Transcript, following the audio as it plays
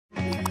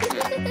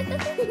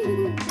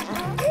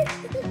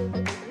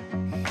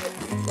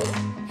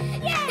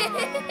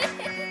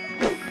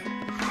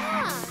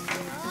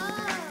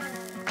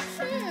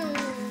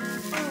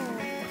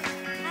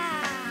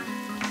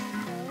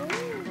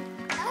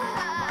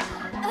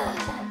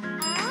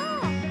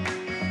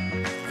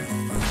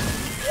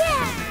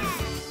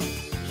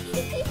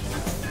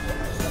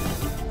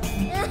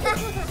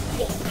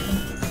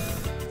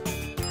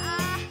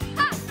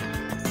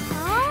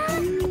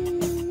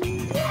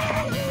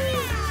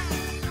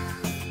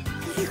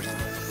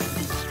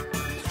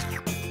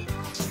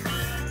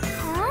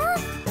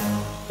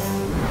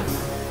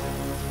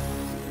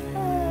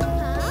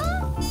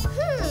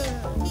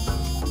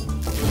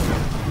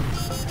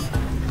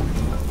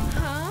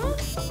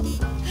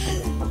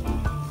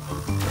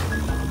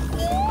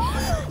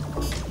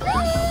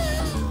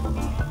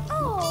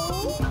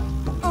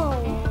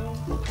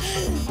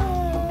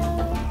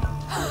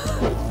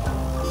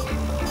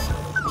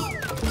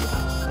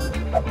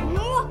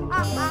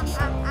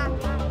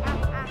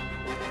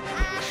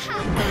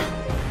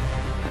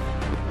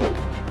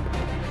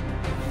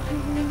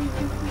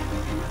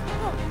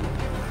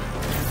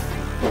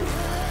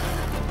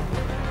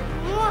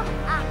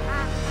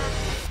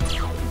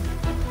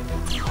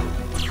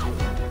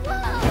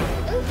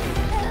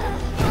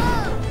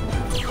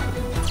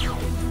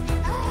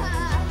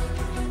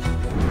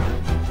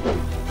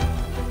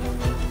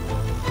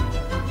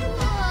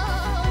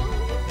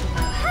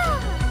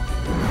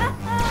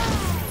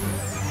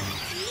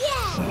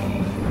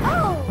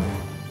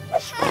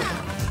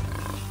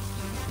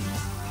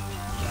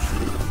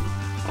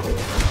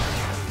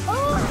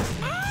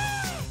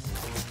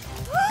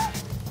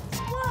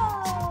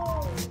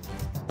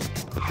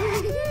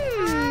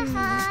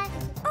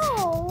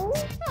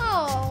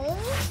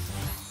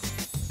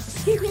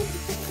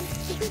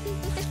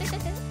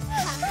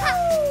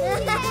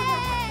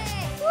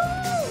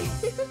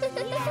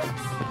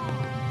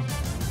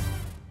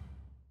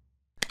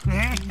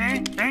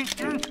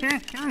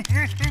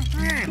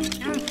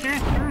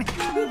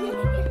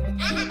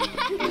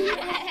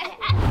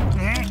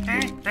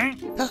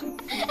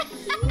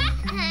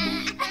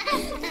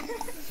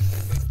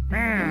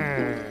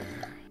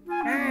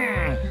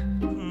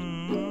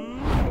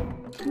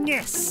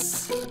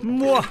Yes!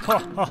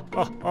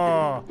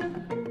 Mwahahaha!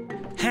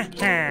 Ha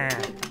ha!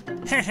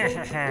 Ha ha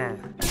ha!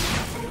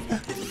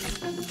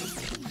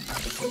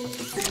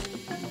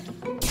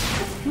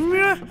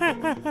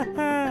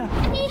 Mwahahaha!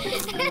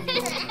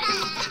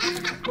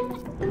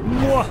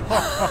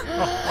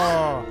 Mwahahaha!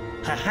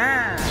 Ha ha!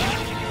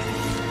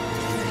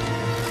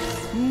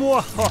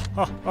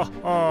 Mwahahaha!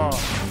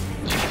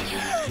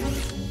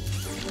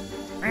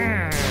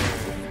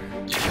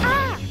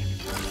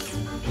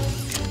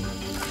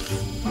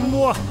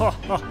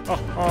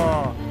 Mwahahaha!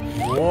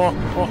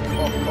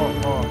 Mwahahaha!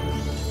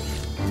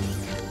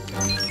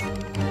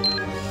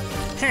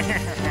 Ha ha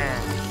ha!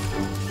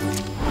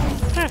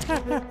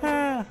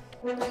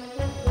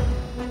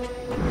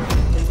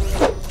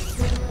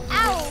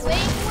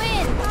 Owlette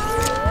win!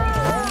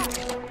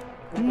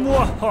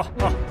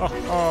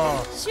 Mwahahaha!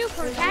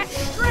 Super Cat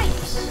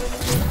stripes!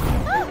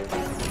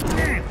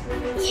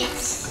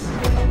 Yes!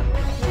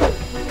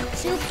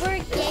 Super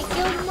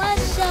Gekko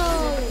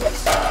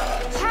muscles!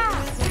 Ha!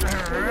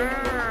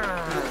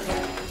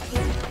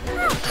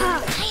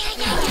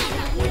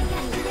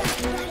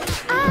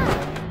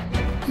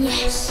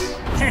 Yes!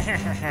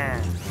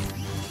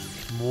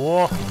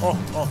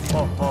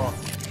 Mwahahaha!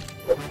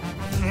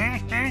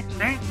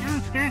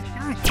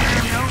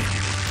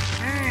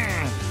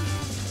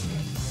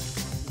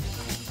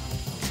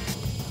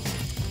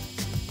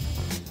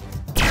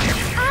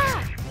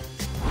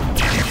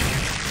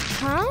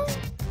 Huh?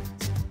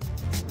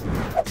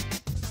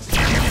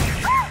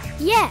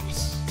 Yes!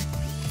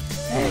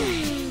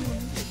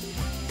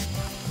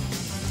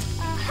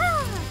 Aha!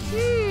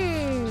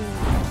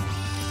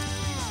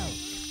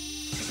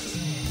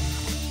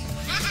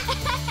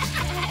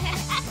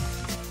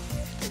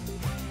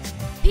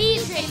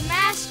 PJ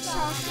Masks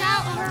all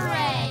shout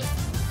hooray!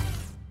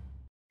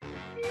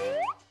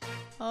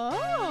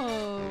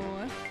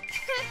 Oh.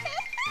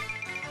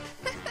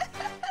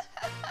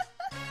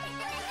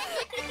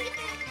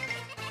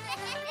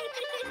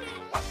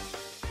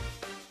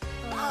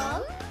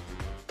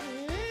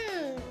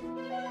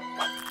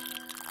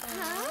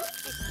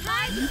 It's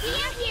time to be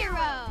a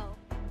hero!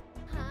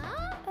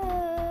 Aha.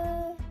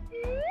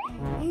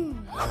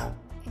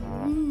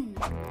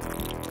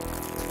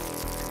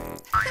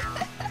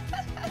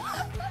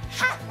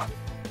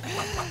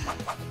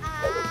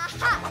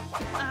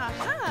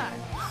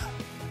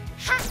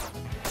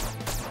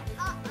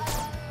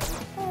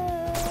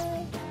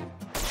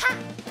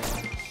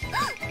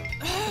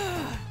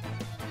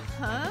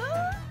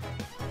 Huh?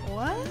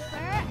 What? For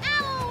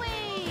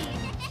Halloween!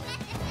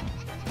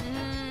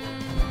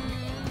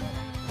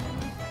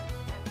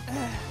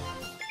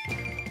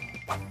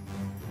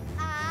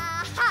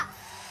 Aha!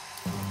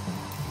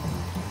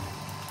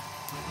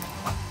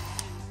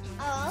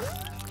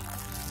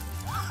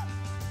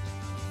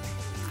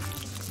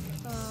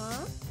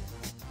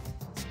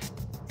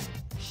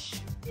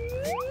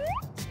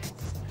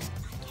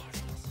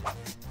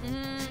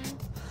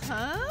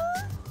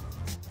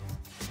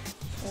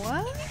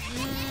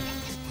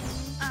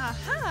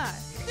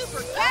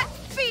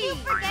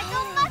 Super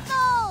Gekko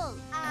muscles!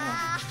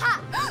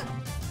 Aha!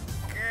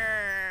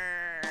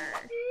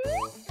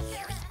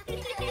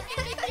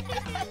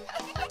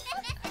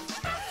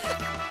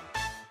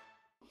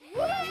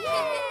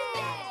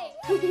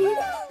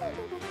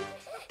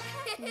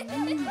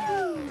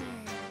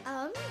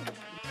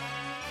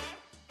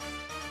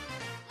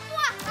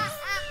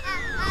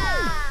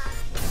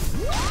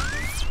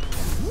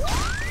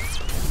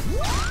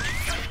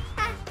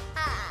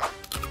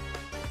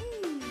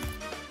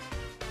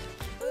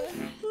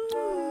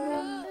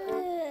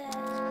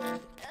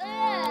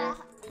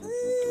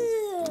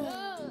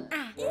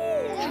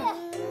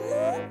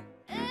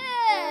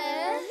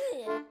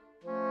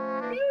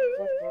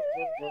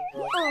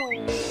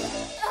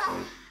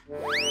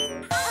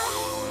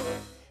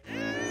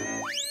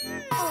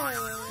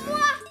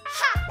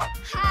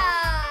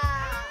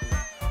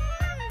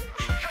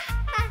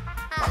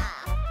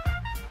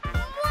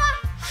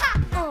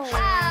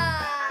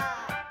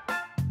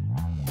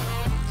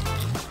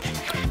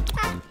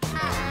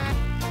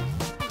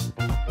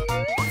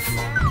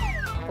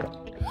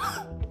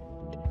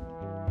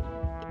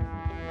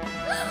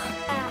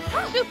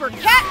 Super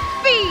cat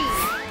speed!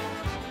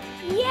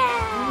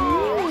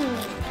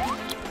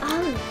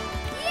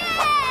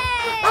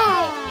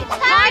 It's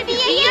time to be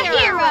a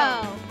hero!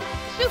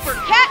 Super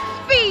cat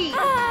speed!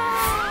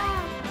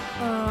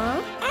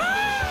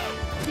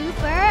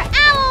 Super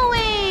owl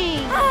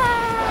wing!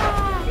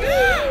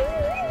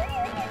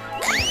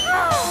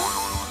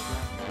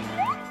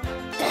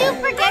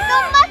 Super Gekko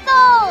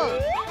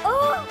muscles!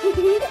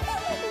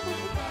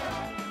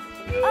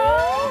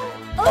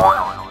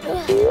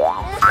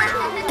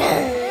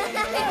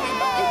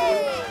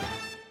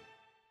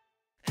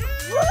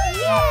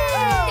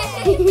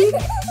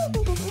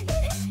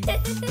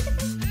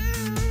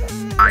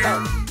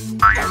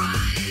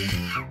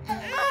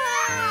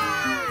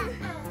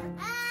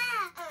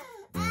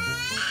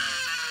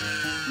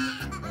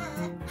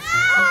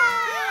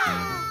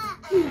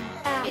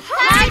 It's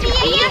time to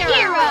be a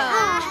hero!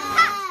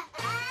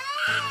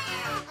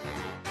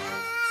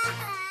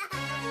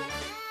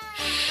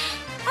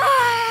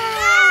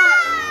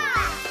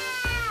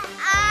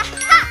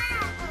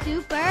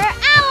 Super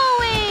owl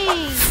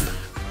wing!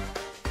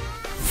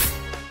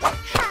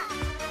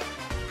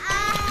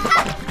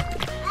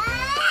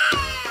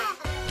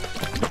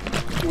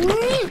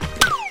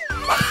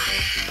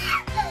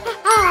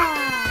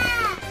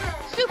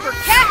 Super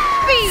cat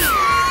speed!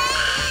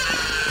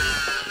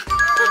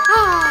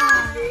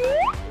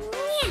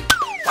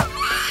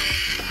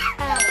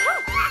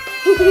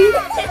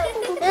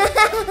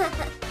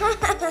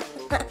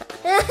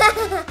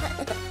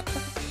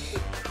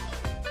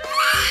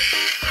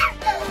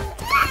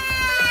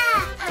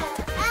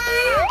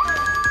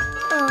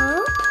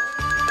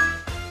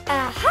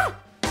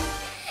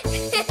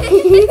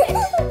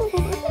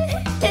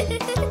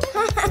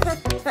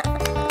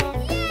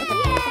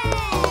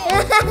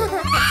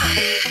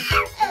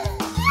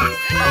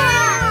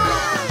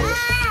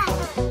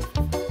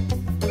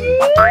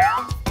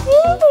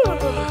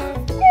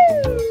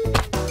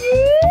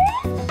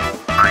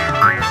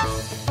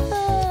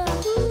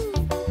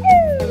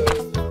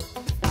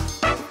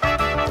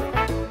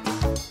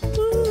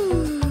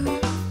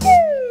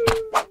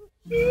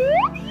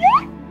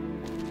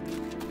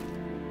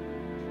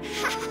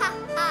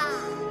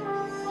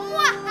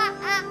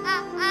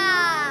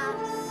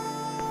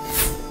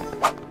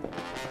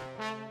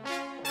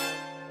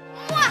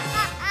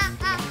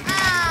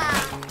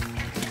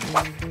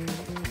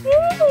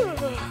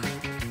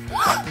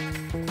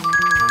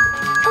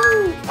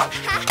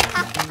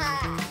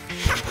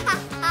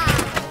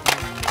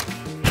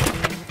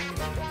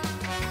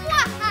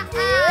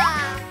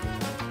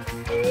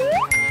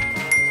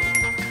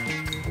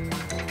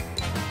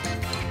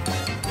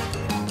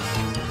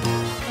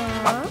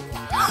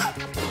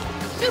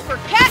 Super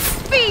cat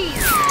speed!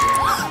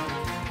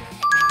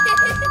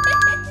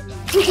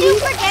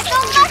 Super Gekko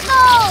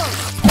muscles!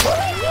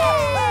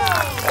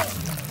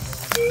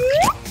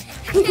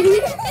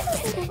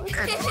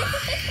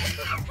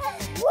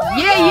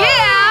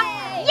 Yeah!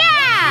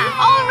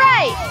 All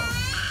right!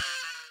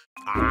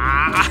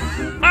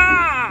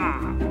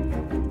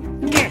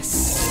 Yes!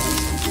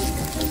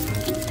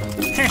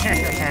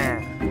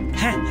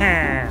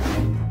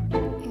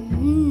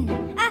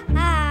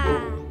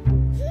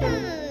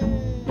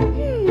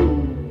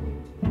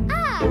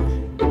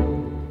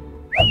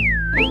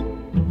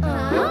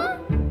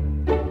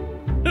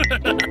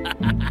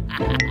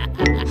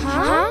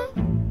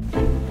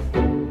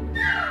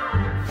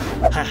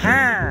 Ha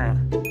ha!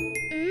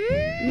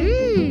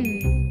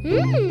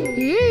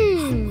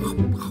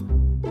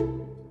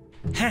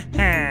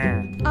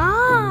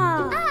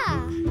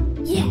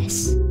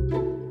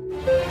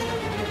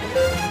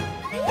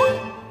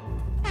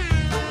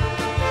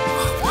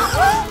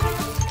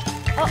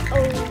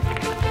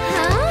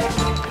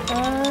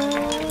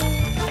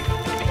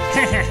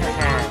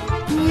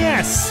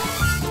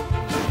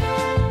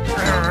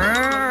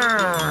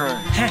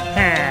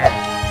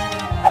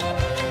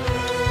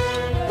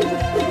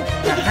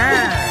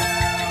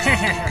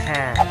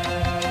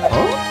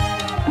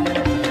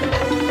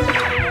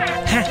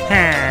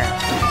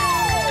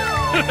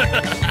 Ha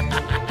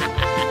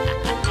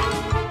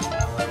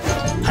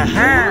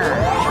ha!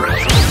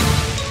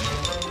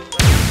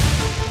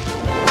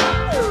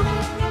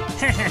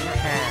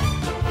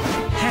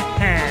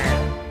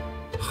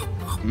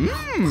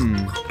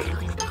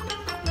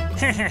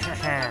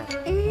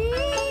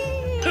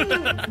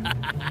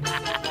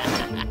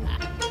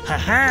 Ha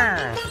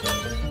ha!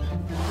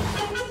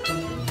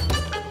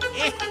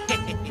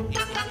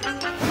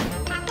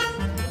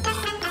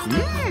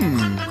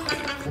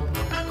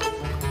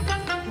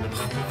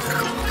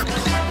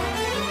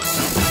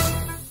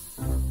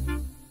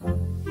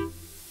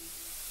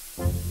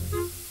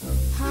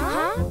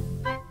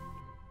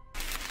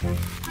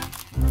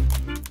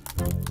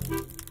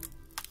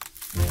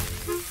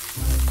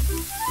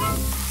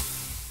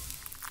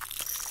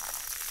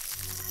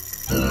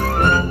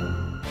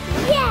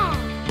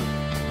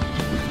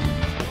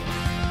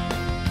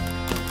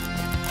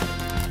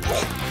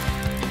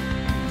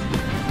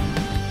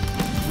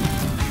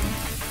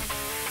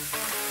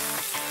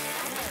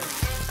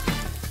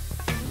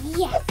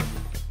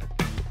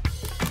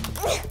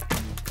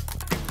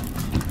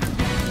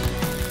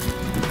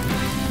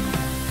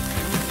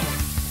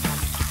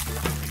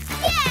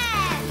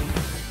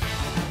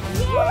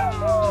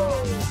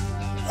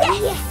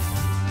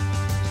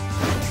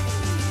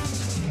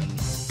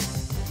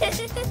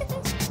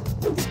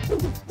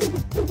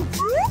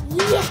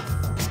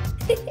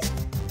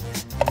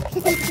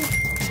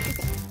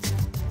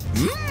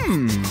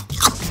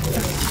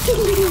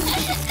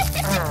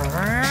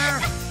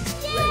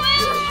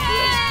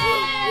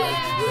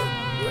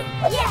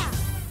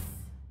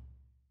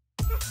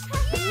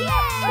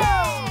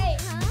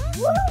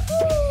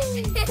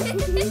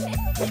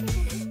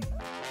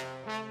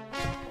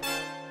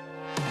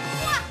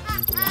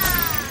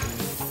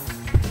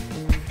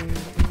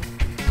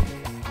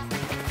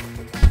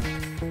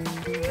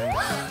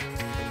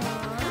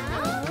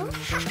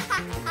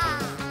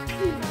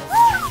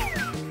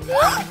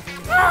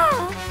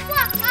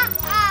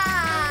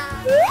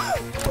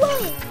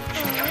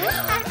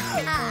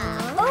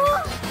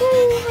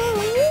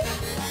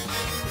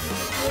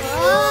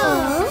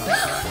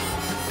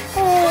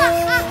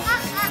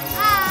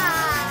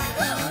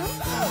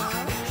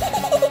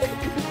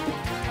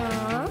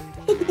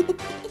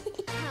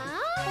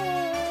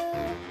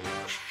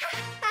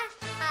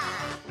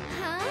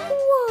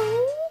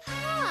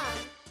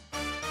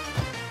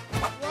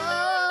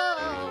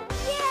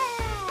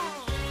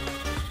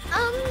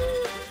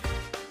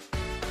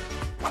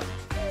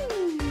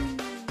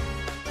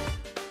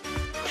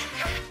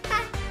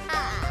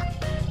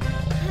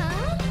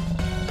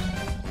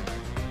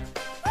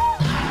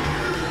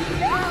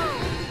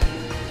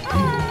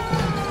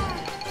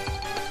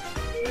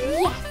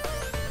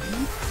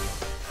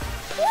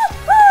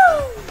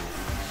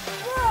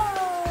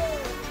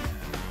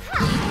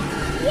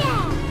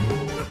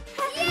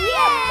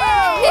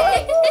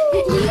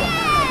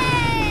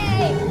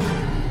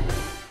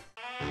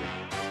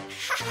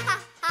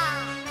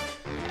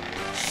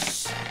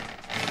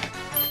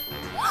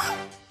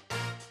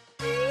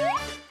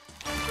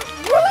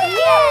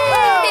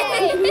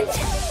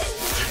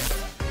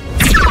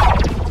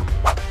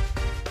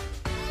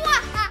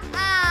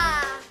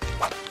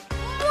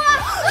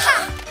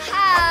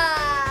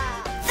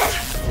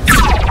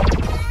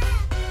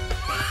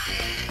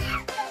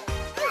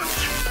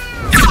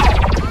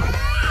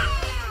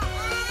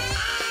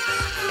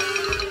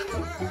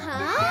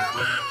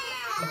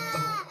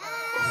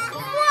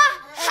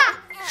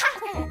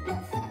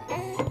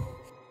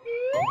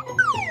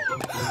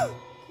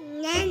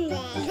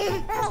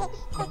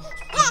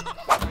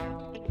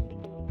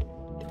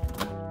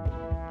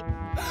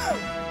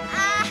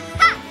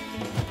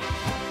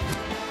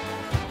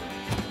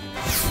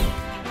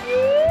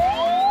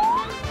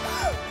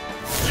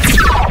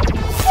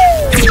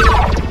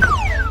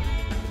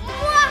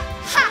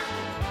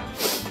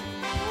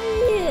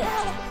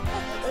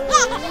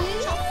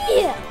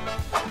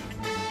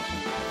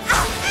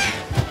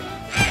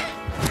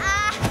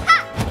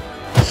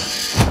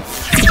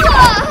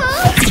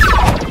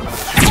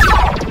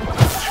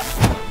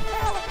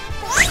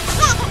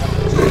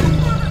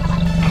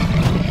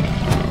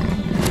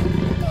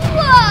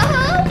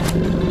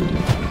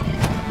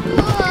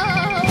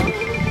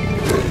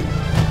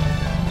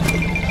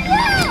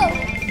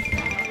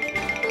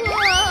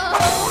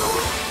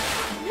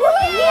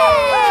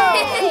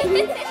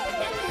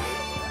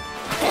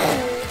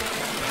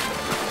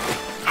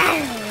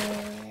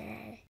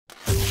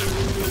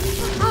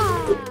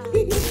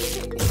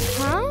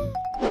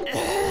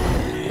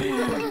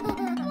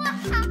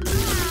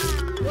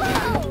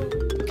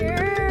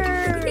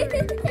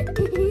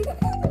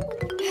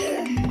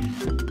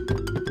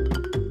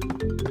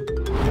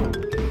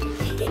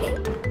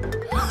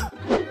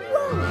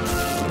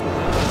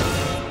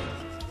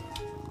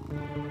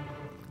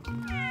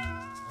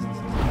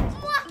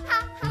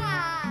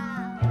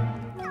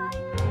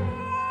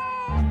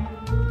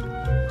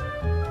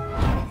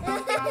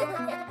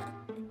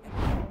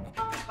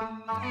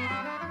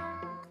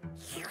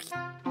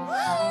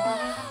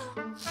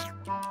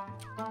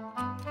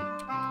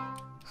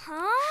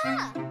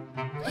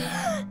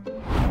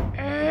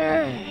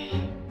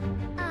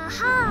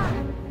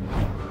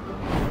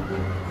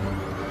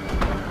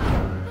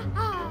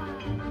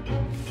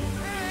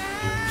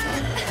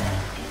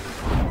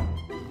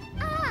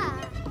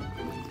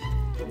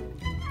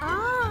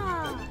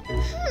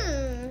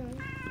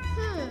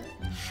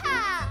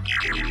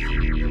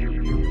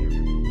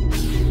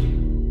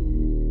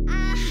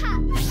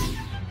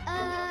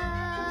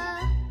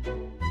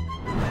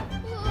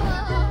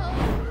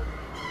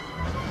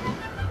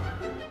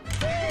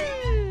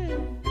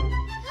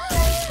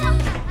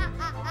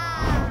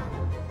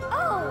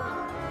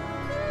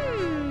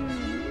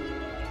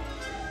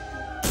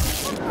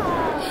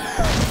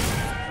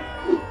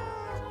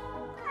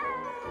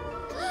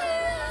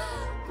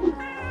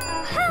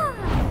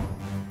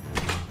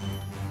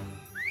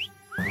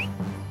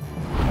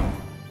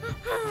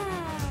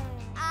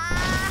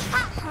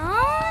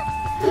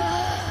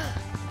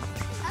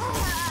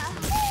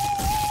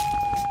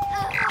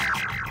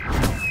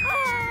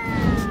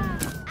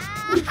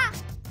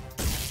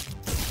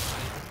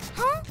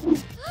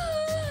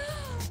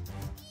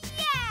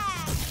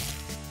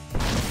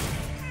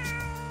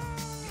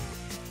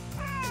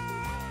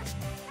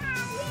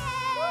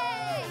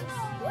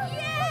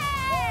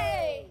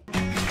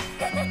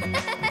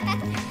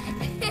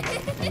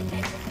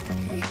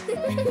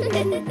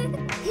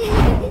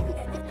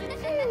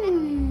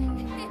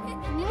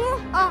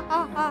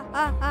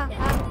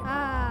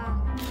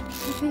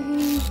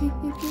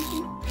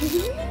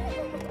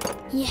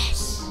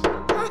 Yes.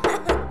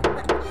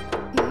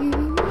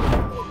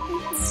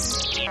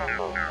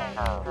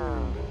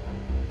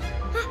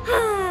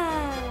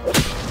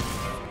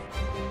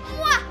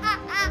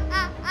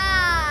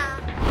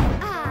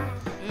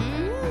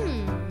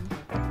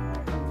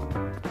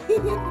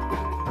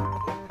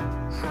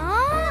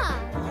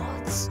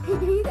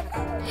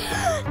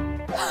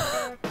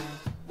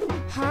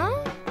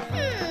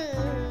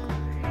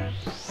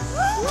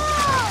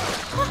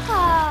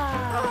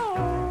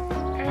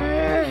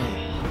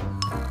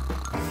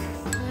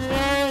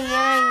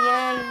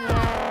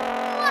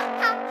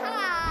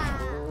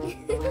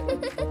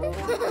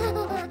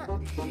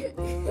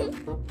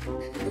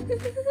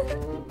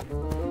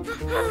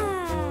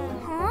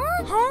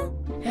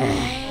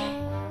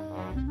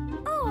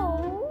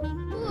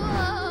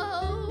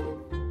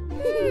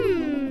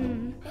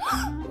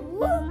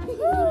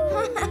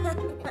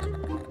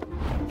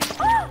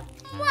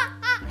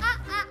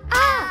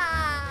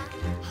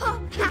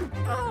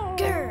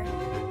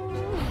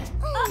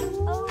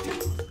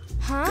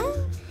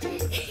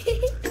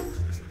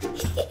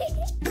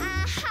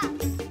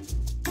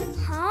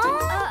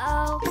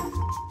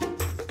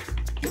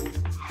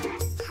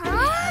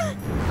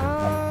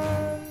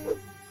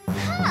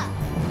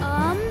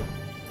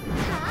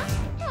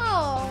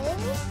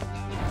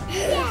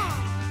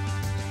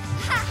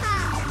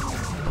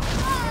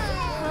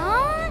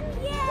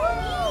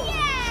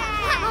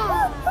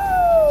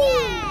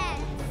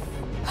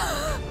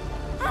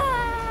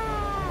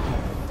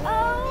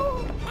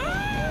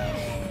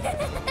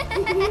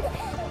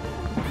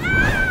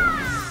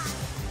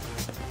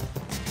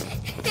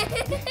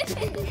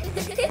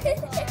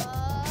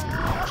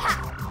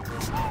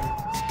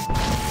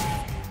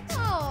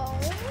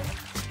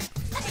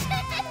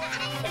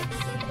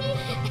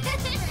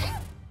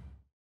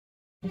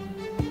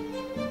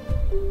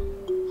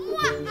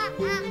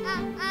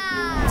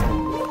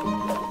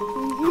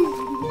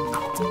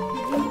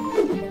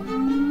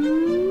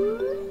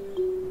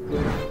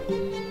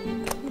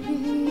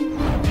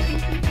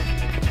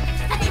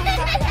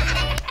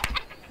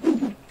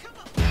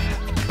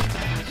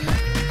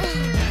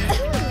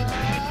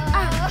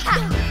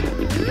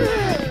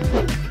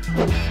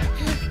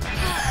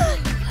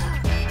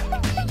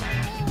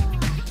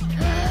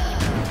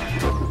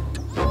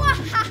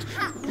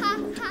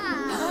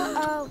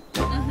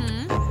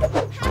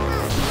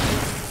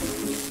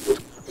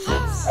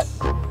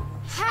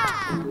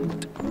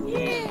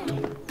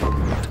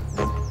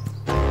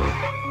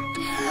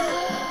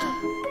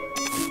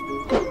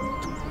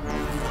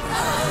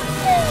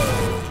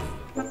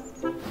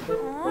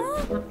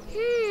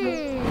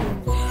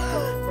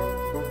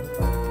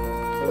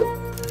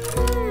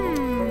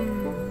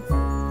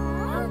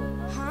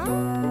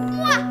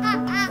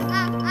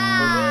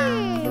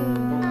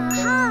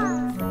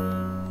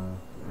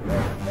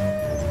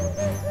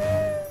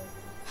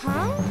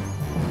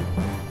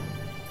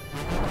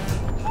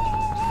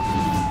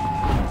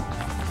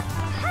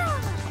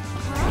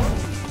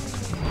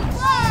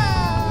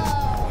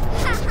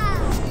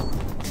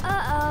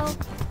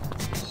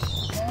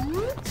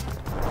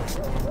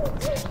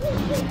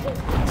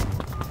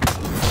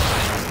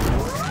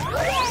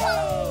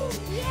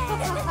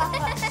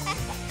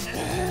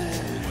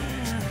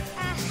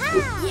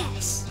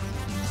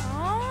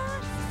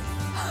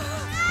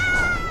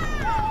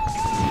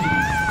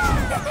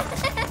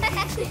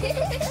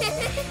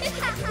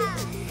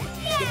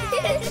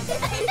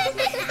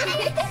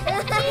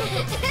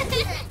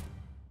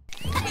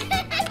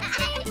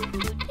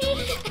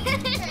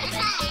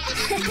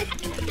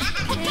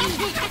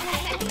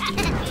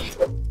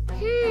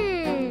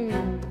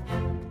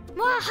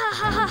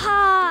 Wahahaha!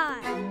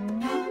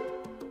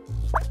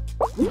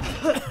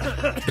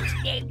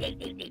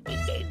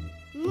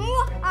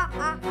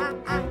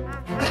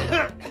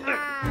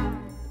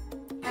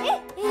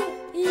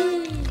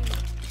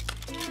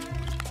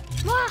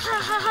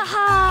 Wahahaha!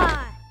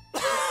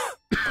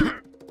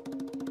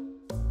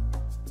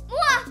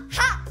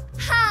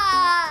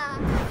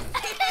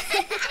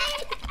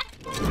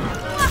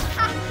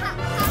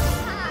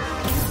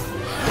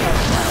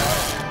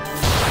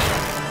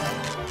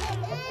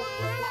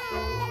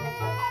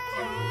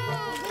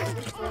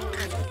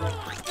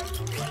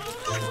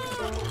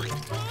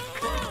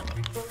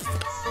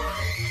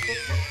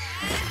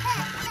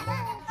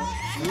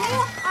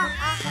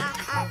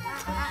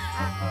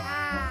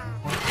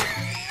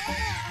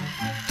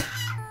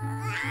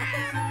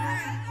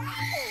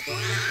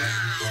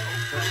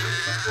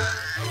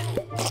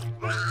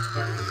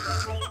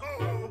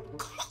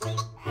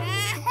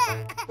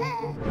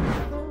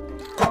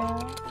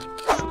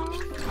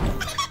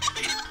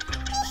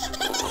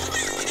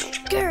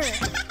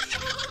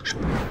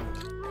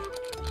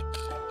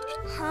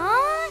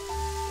 Huh?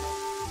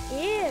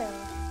 Ew.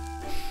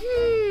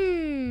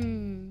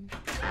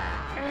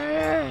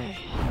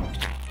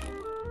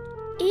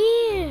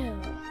 Ew.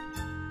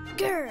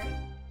 Grr.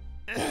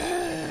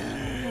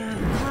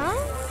 Huh?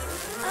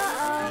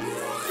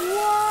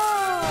 Whoa.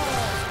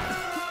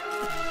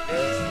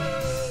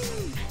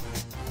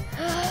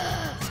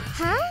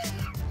 Huh?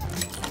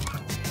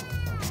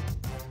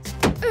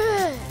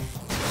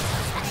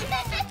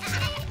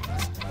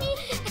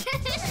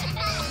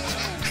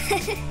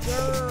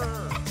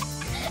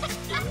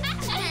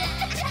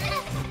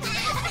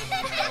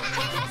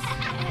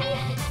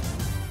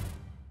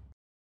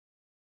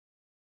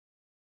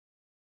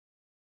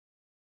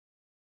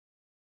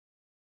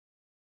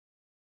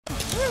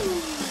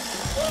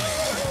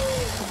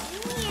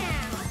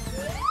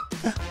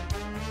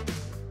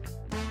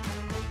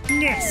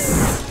 Yes!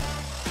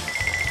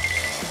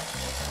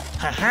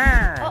 Haha!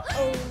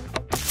 Uh-oh.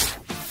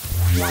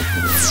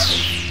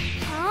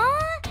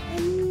 Huh?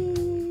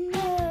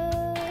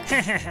 Ha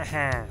ha ha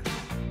ha!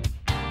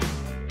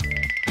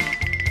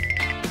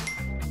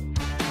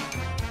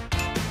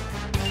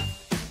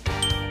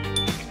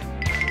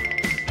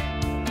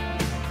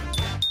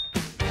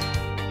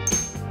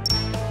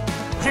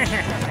 Ha ha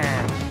ha ha!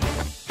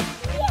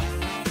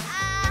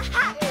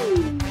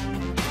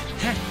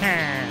 Ha ha!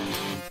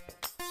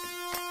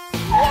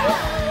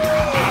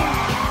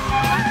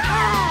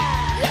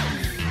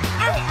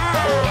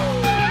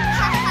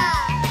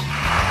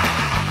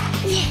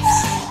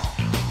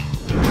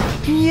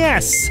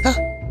 Yes! Ha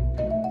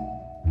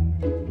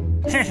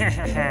ha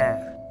ha ha!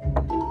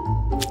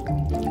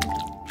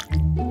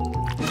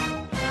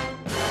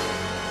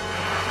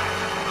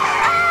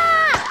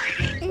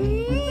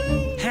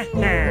 Ha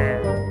ha!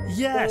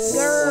 Yes!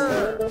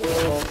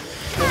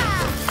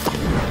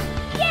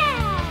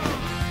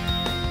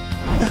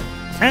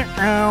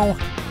 Uh-oh!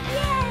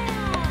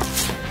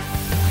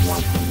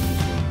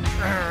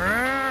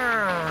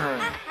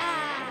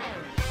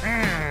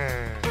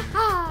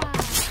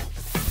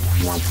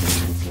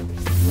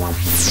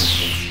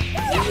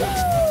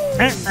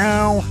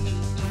 Uh-oh!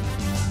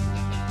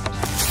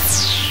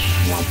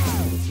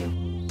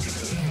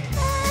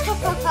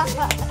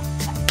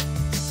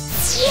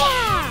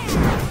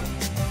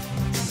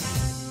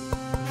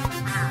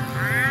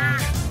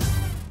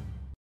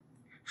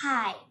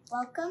 Hi,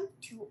 welcome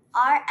to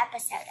our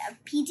episode of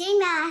PJ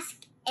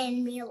Masks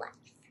in Real Life.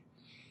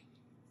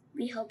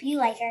 We hope you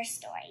like our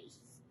story.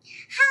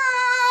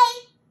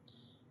 Hi!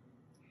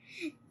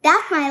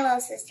 That's my little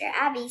sister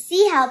Abby.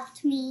 She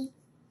helped me.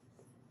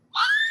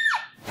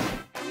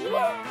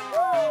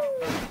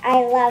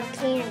 I love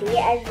candy.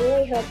 I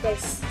really hope there's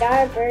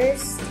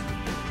Starburst.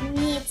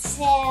 Me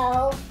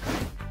too.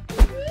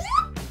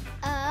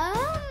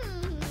 Huh.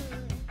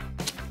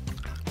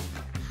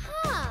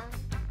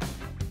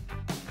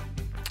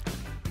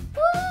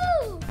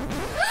 Woo!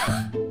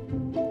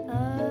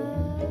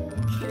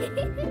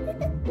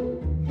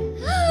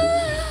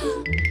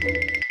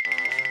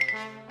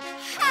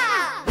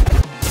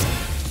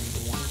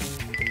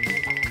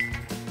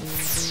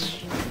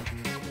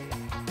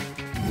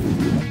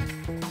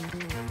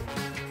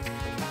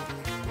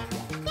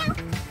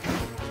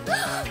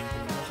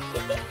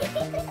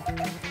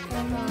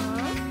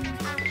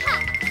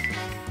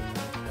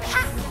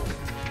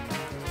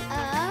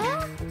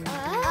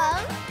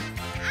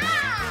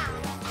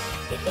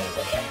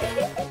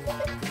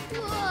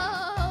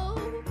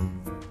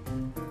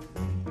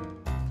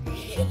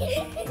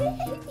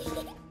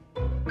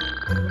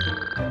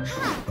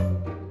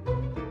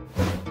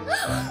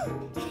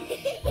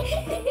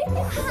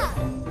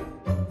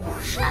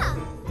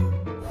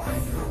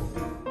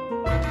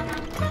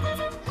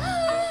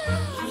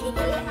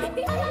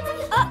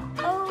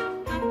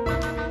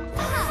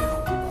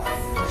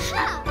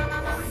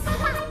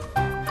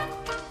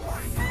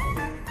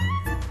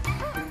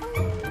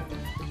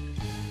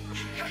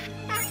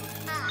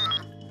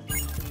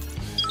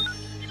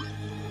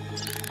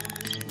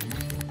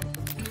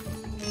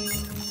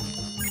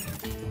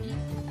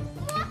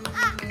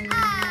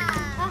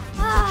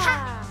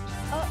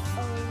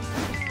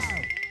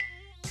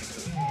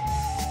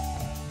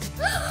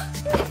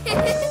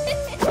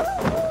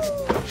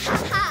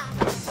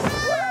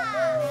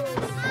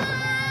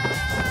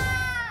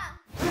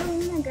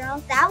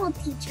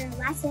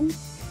 listen.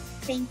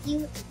 Thank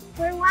you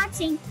for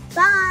watching.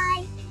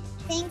 Bye.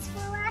 Thanks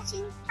for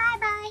watching.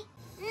 Bye-bye.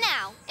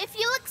 Now, if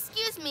you'll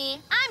excuse me,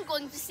 I'm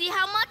going to see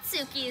how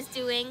Matsuki is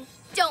doing.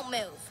 Don't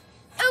move.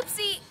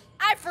 Oopsie,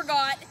 I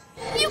forgot.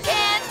 You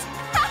can't.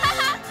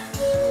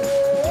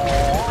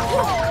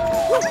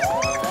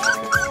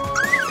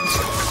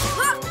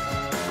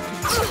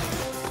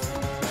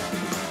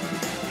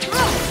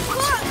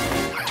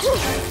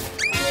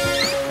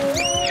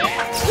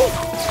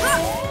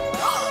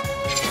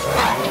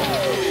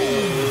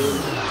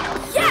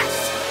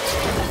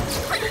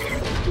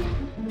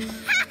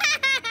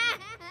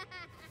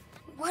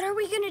 What are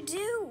we gonna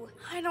do?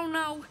 I don't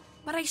know,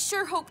 but I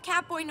sure hope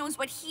Catboy knows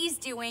what he's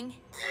doing.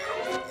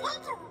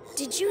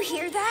 Did you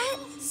hear that?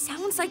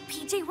 Sounds like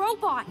PJ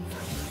Robot.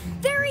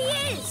 There he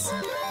is!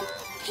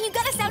 Can you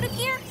get us out of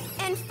here?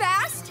 And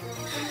fast?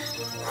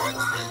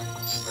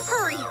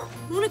 Hurry!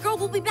 Luna Girl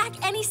will be back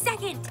any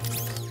second.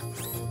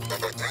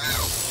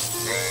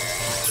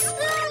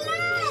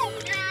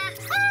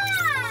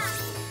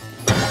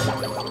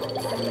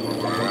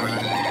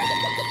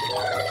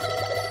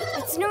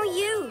 It's no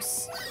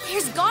use.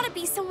 There's gotta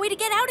be some way to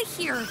get out of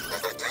here.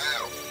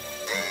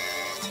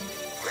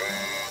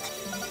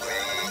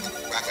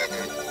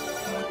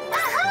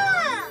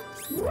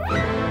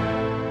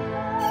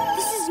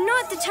 This is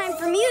not the time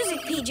for music,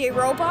 PJ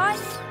Robot.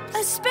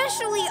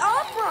 Especially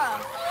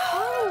opera.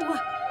 Oh,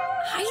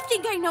 I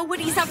think I know what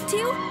he's up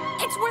to.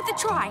 It's worth a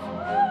try.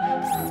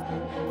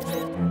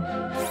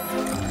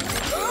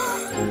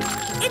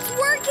 It's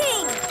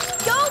working!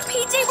 Go,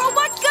 PJ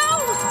Robot, go!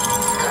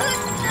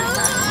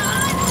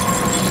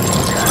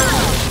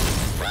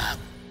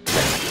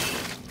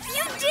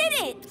 You did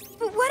it!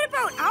 But what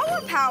about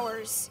our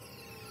powers?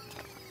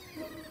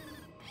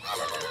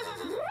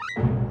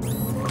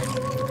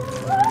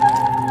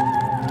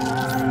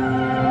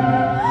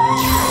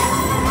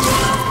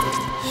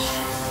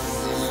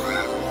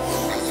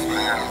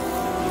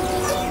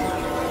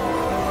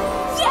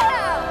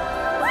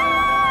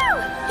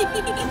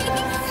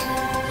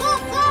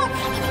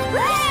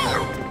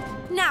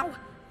 Now,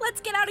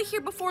 let's get out of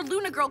here before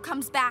Luna Girl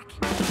comes back.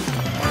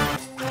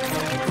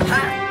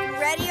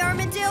 Ready,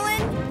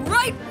 Armadillon?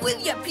 Right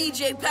with you,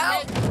 PJ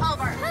pal. Turns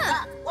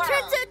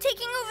out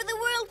taking over the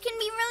world can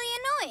be really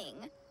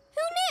annoying.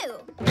 Who knew?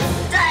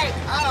 Take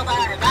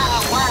over the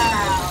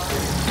world!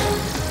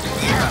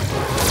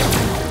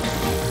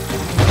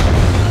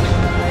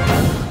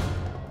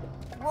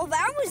 Well,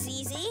 that was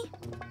easy.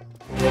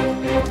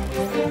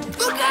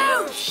 Look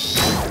out!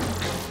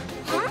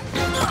 Huh?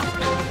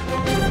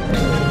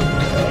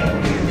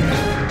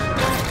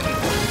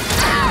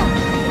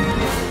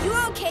 You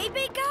okay,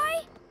 big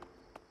guy?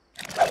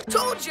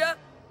 Told ya!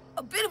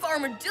 A bit of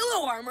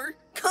armadillo armor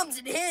comes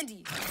in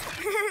handy.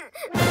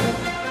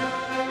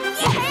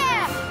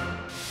 Yeah!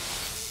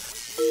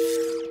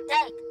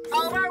 Take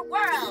over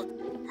world!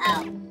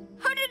 Oh.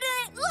 Harder than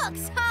it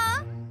looks,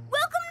 huh?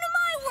 Welcome to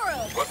my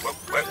world!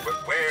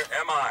 Where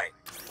am I?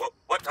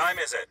 What time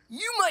is it?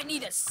 You might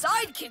need a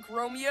sidekick,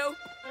 Romeo,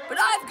 but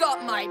I've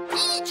got my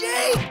PJ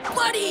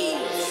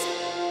buddies!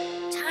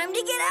 Time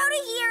to get out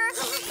of here!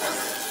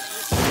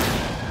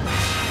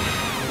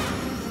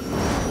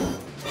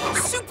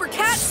 Super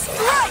Cat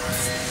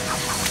strikes!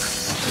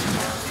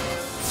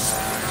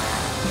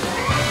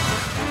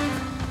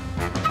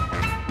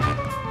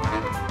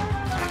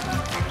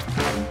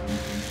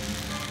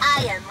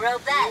 I am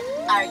Owlette.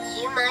 Are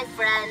you my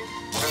friend?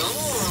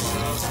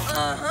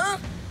 Uh-huh.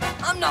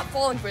 I'm not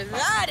falling for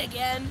that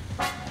again.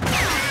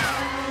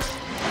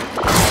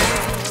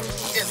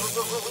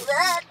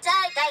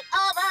 Take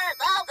over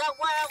the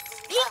world!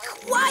 Be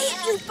quiet,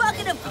 you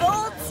bucket of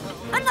bolts!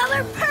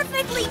 Another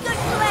perfectly good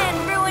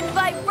plan ruined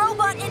by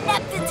robot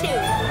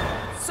ineptitude!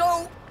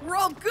 So, we're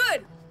all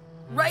good,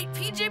 right,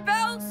 PJ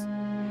pals?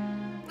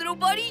 Little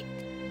buddy?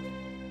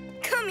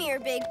 Come here,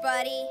 big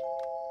buddy.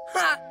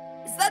 Ha!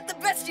 Is that the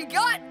best you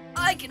got?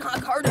 I can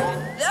hug harder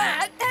than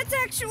that. That's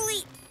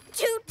actually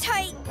too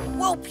tight.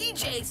 Well,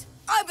 PJs,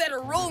 I better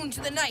roll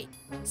into the night.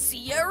 See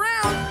you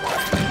around.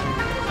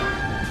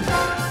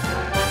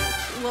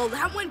 Well,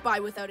 that went by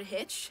without a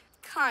hitch.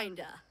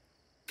 Kinda.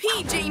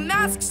 PJ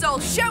Masks all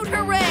shout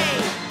hooray!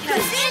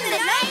 'Cause in the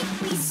night,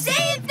 we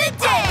save the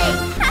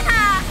day!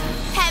 Haha!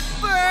 Pet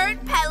bird,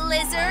 pet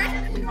lizard.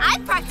 I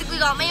practically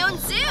got my own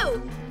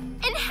zoo.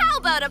 And how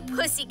about a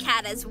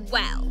pussycat as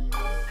well?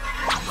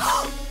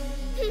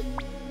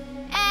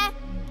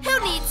 Who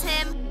needs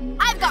him?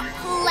 I've got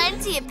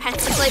plenty of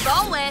pets to play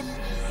ball with.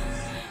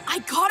 I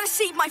gotta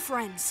save my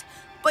friends.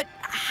 But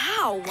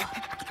how?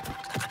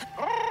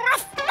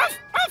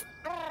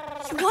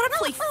 You wanna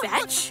play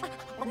fetch?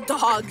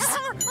 Dogs.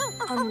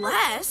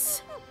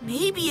 Unless,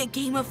 maybe a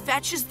game of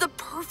fetch is the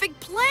perfect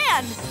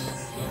plan.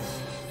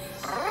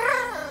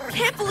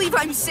 Can't believe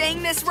I'm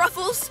saying this,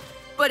 Ruffles,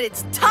 but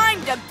it's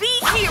time to be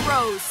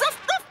heroes.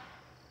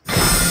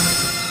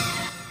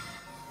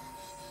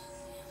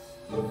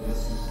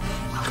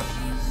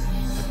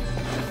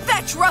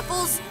 Fetch,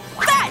 Ruffles!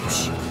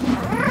 Fetch!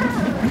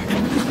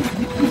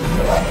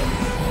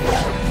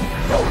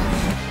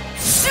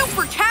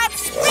 Super Cat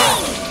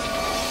Speed!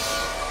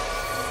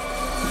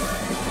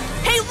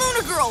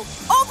 girl!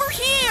 Over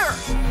here!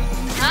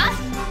 Huh?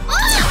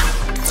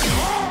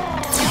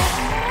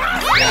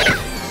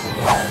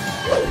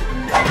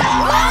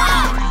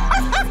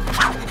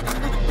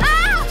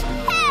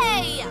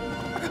 Hey!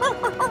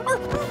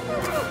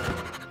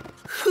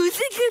 Who's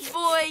a good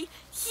boy?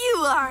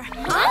 You are.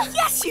 Huh?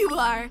 Yes, you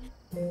are.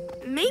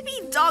 Maybe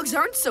dogs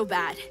aren't so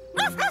bad.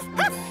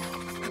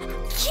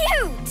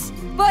 Cute!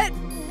 But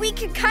we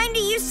could kinda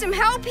use some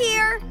help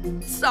here.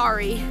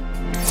 Sorry.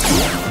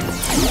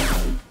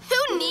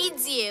 Who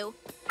needs you?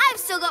 I've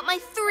still got my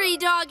 3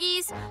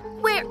 doggies.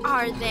 Where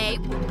are they?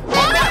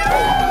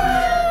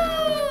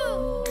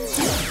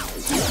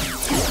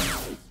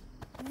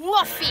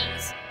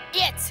 Woofies!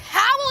 It's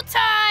howl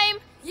time!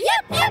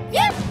 Yep, yep,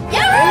 yep,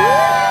 yep!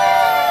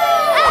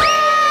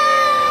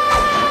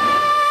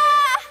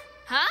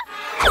 Huh?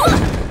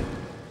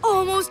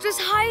 Almost as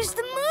high as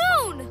the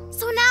moon!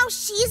 So now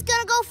she's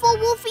gonna go full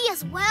Wolfie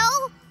as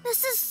well?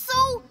 This is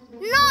so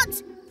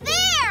not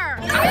fair!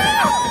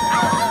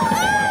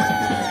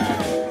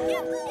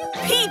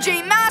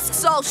 PJ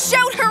Masks all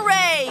shout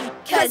hooray!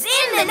 'Cause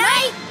in the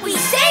night,